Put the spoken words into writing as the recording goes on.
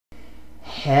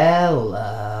Hello,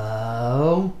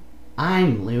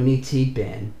 I'm Looney T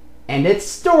Ben, and it's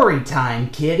story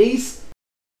time, kiddies!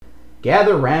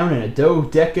 Gather round in a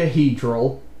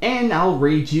dodecahedral, and I'll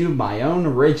read you my own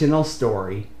original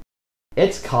story.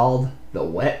 It's called The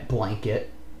Wet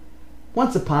Blanket.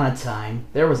 Once upon a time,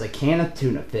 there was a can of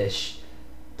tuna fish.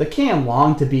 The can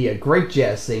longed to be a great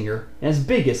jazz singer, and his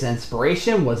biggest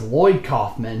inspiration was Lloyd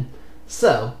Kaufman.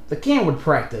 So, the can would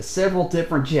practice several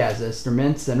different jazz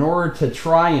instruments in order to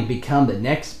try and become the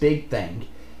next big thing.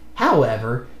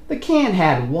 However, the can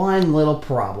had one little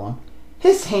problem.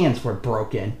 His hands were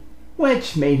broken,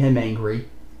 which made him angry.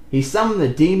 He summoned the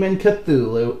demon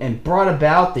Cthulhu and brought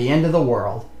about the end of the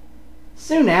world.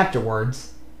 Soon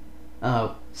afterwards...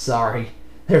 Oh, sorry.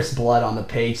 There's blood on the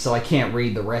page, so I can't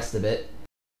read the rest of it.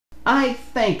 I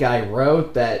think I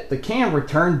wrote that the can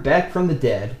returned back from the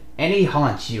dead, and he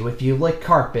haunts you if you lick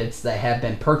carpets that have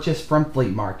been purchased from flea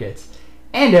markets.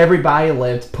 And everybody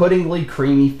lived puddingly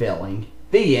creamy filling.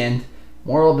 The end.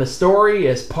 Moral of the story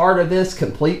is part of this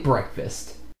complete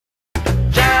breakfast.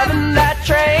 Driving that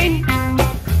train,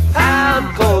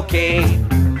 pound cocaine.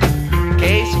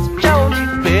 Casey Jones,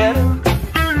 you better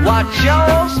watch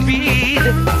your speed.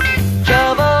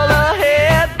 Trouble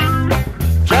ahead,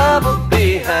 trouble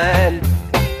behind.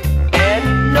 And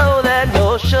you know that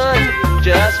notion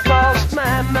just crossed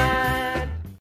my mind.